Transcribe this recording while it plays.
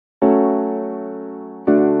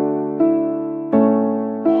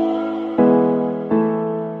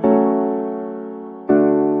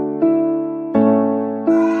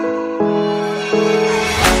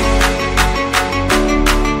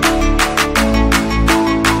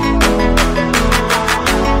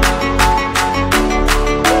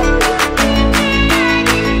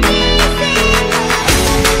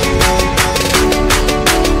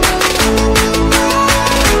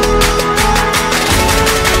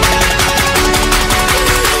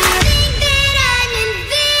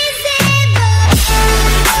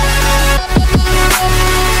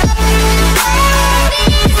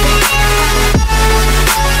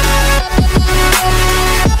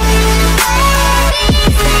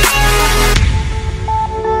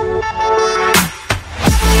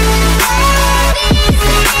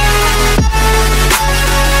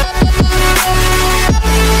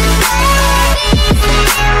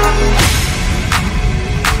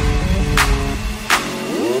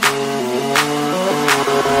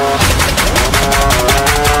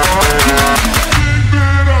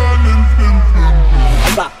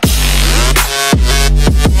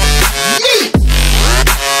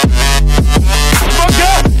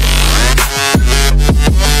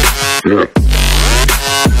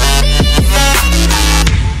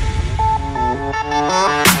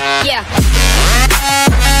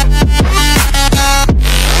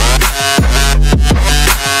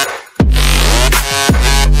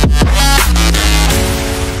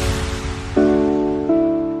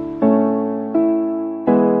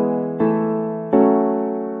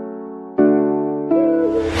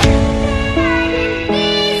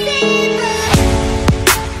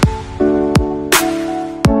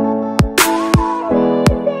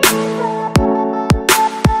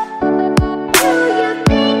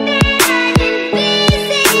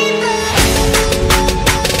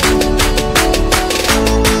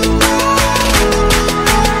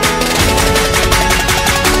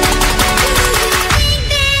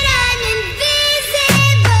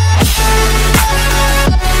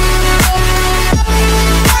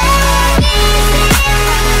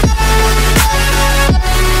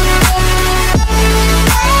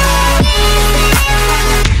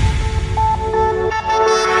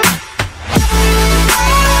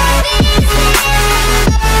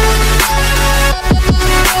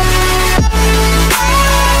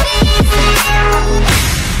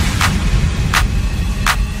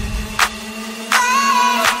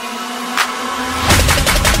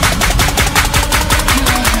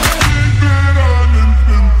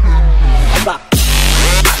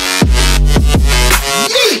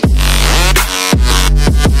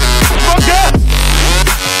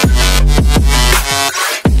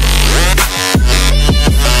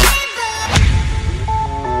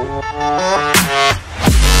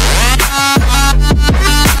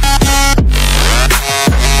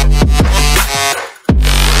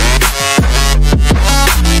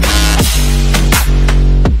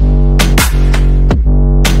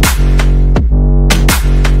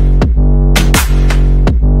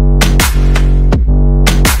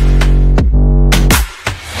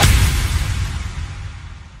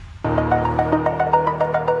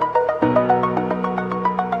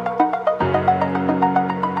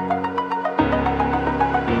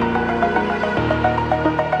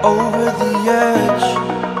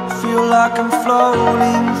like I'm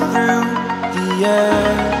floating through the air.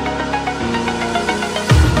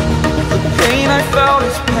 The pain I felt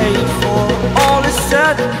is paid for, all is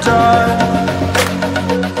said and done.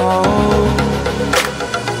 Oh,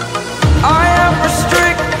 I am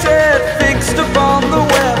restricted, fixed upon the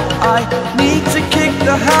web. I need to kick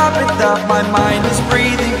the habit that my mind is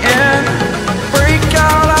breathing in. Break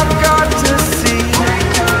out, I've got to see.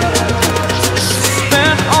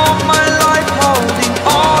 Spent all my life holding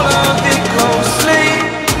all of it closely.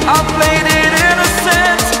 I played it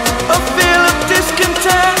innocent, a feel of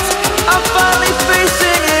discontent. I'm finally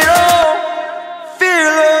facing it all,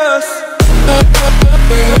 fearless.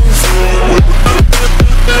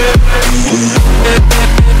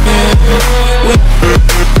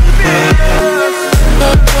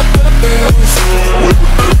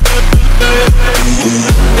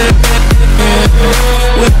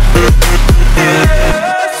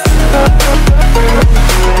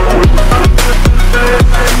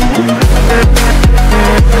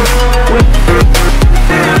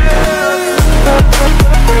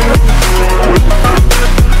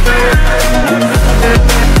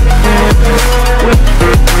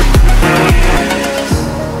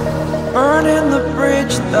 Burning the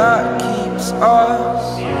bridge that keeps us.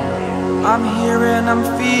 I'm here and I'm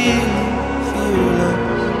feeling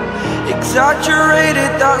fearless.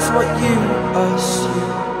 Exaggerated, that's what you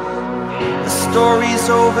assume. The story's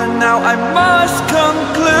over now, I must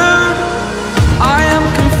conclude. I am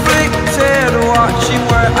conflicted, watching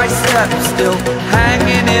where I step still,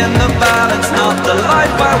 hanging in the balance. Not the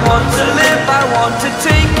life I want to live, I want to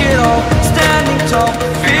take it all. Standing tall,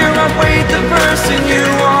 fear outweighed the person you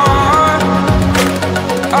are.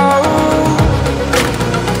 Oh,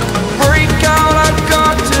 break out, I've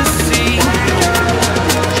got to see.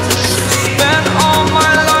 Spent all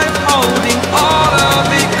my life holding all of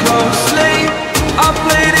it closely. I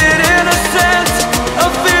played it innocent, a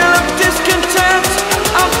feel of discontent.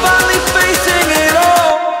 I'm finally facing it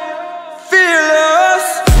all, fearless.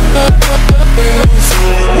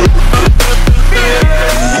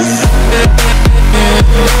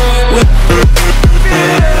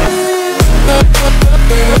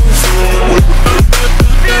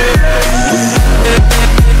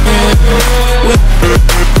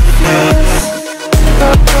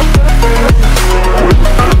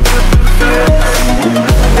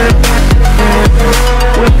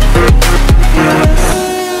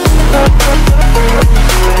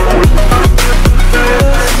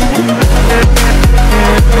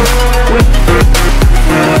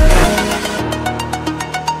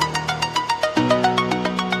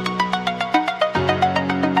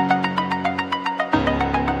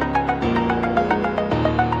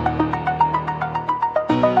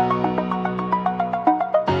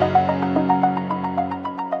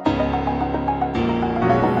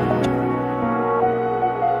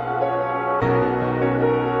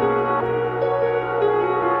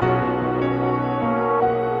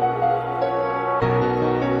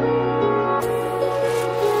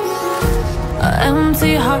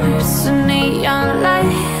 Empty hearts and neon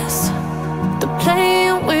lights, they're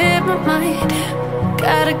playing with my mind.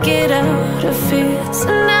 Gotta get out of here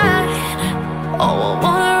tonight. Oh, I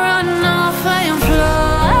wanna run off and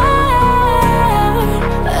fly,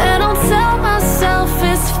 and I'll tell myself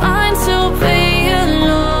it's fine to be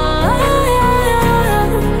alone,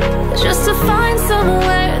 just to find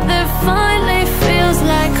somewhere that finally feels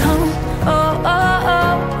like home. Oh, oh,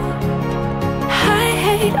 oh, I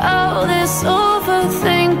hate all this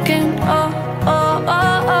overthinking. Oh, oh,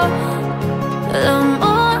 oh, oh. The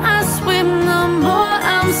more I swim, the more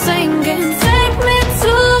I'm sinking. Take me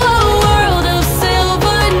to a world of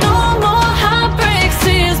silver. No more heartbreaks,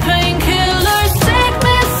 tears, painkillers. Take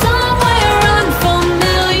me somewhere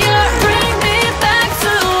unfamiliar. Bring me back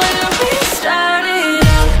to where we started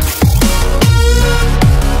out.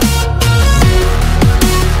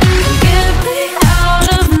 Get me out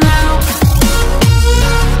of now,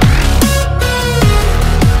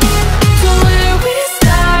 to where we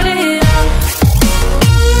started out.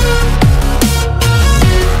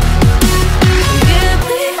 Get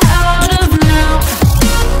me out of now,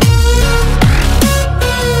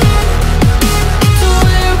 to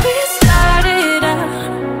where we started out.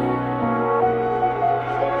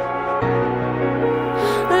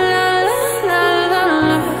 La la la la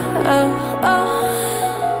la, oh, oh.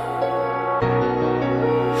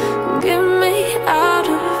 Get me out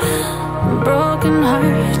of broken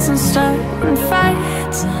hearts and starting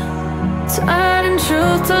fights, turning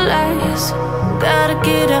truth to lies. Gotta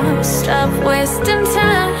get up, stop wasting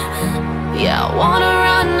time. Yeah, I wanna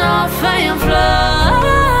run off and fly,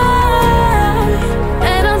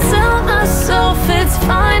 and I'll tell myself it's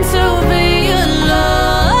fine to be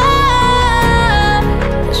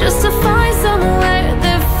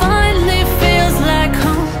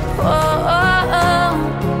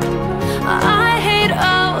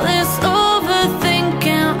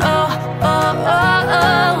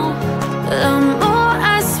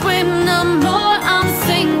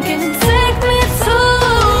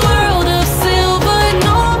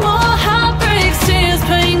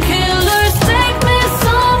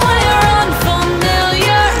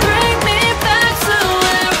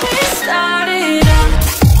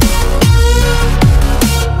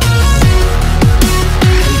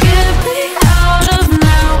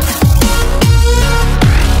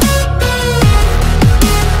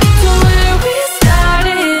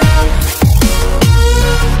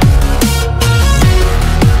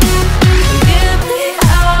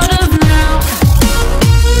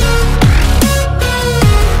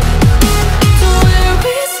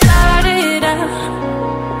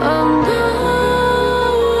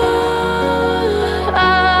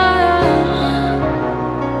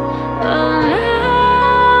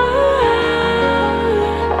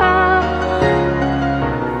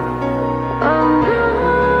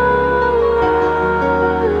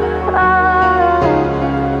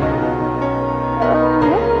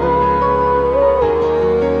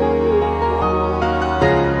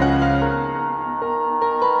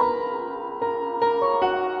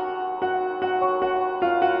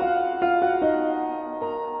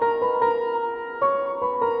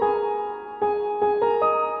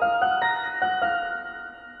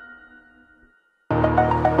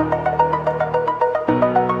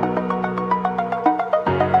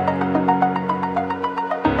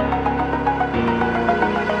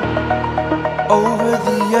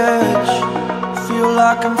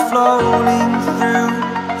like I'm floating through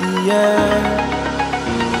the air.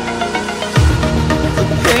 The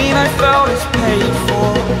pain I felt is paid for,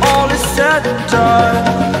 all is said and done.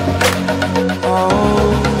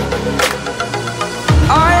 Oh,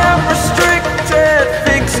 I am restricted,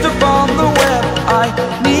 fixed upon the web. I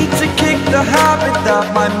need to kick the habit that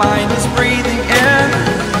my mind is breathing in.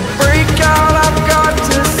 Break out, I've got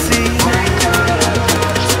to see.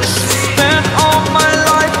 Spent all my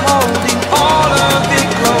life holding all of it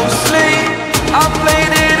closely. I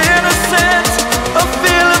played it innocent, a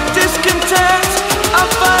feel of discontent. I'm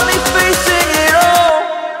finally facing it all,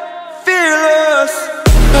 fearless.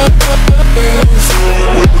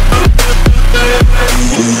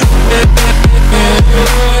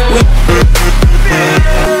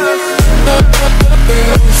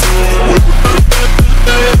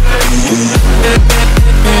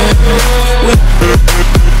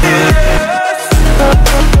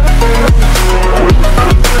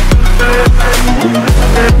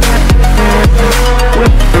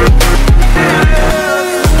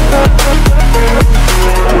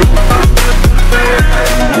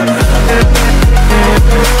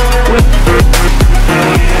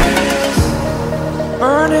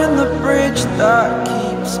 Burning the bridge that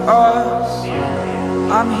keeps us.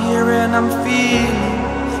 I'm here and I'm feeling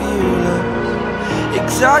fearless.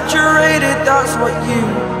 Exaggerated, that's what you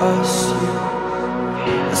assume.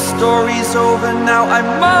 The story's over now, I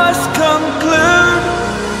must conclude.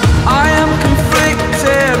 I am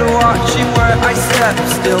conflicted, watching where I step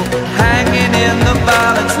still, hanging in the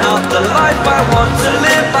balance. Not the life I want to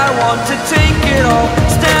live, I want to take it all.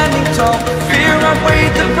 Standing tall, fear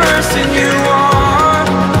outweighed the person you are.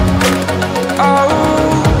 Oh,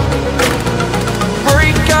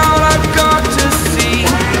 break out, I've got to see.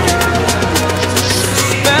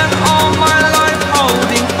 Spent all my life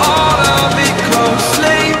holding all of it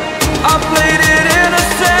closely. I played it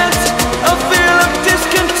innocent, a feel of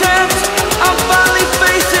discontent. I'm finally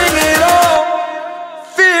facing it all,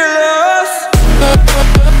 fearless.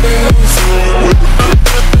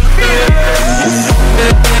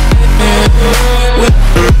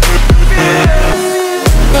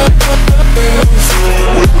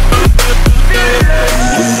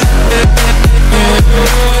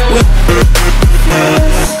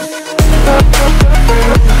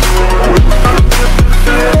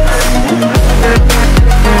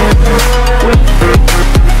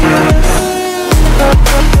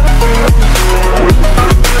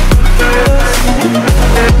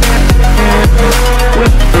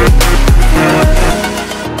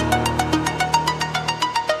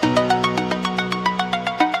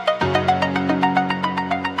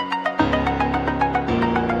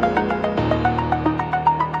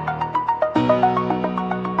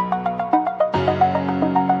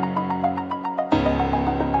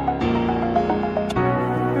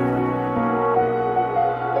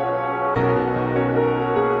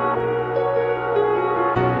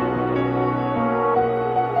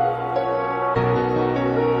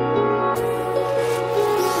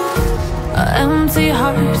 Empty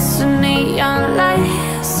hearts and neon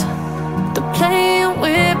lights, they're playing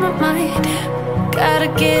with my mind. Gotta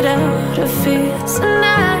get out of here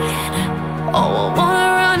tonight. Oh, I wanna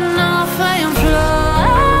run off and fly.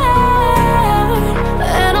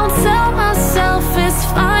 And I'll tell myself it's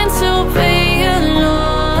fine to be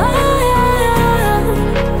alone,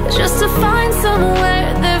 just to find somewhere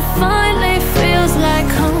that finally feels like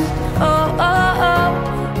home. Oh, oh, oh.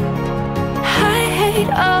 I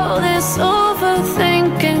hate all this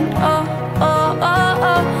overthinking. Oh, oh, oh,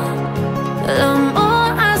 oh. The more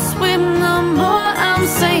I swim, the more I'm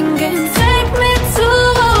sinking. Take me to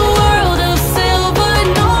a world of silver.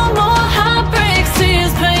 No more heartbreaks,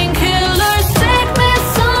 tears, painkillers. Take me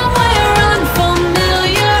somewhere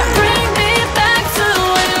unfamiliar. Bring me back to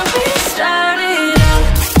where we started out.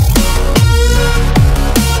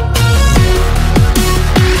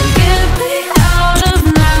 Get me out of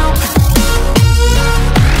now,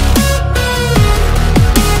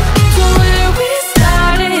 to where we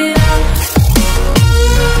started out.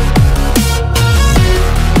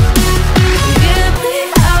 Get me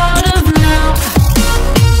out of now,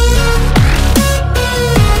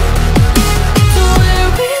 to where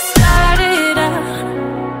we started out.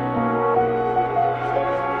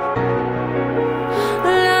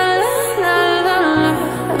 La la la la la,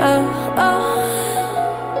 oh, oh.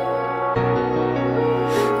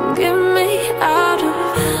 Get me out of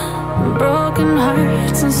broken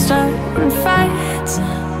hearts and starting fights,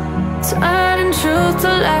 turning truth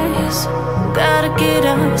to lies. Gotta get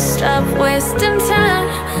up, stop wasting time.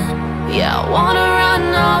 Yeah, I wanna run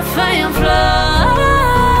off and fly.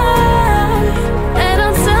 And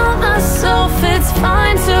I'll tell myself it's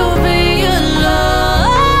find to